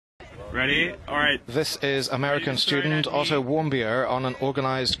Ready? All right. This is American student Otto Warmbier on an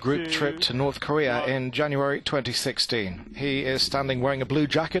organized group trip to North Korea in January 2016. He is standing wearing a blue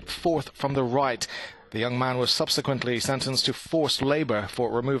jacket, fourth from the right. The young man was subsequently sentenced to forced labor for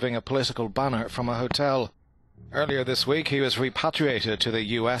removing a political banner from a hotel. Earlier this week, he was repatriated to the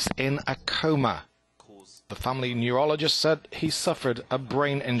US in a coma. The family neurologist said he suffered a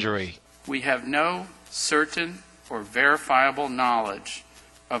brain injury. We have no certain or verifiable knowledge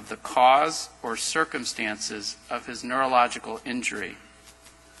of the cause or circumstances of his neurological injury.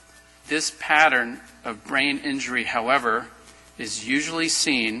 This pattern of brain injury, however, is usually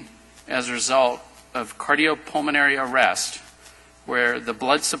seen as a result of cardiopulmonary arrest, where the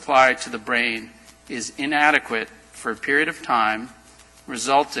blood supply to the brain is inadequate for a period of time,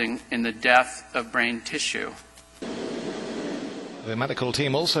 resulting in the death of brain tissue. The medical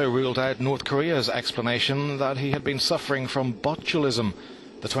team also ruled out North Korea's explanation that he had been suffering from botulism.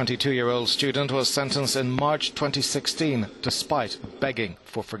 The 22-year-old student was sentenced in March 2016, despite begging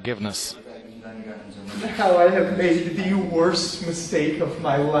for forgiveness. How I have made the worst mistake of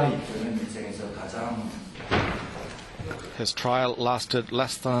my life. His trial lasted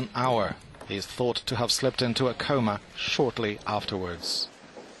less than an hour. He is thought to have slipped into a coma shortly afterwards.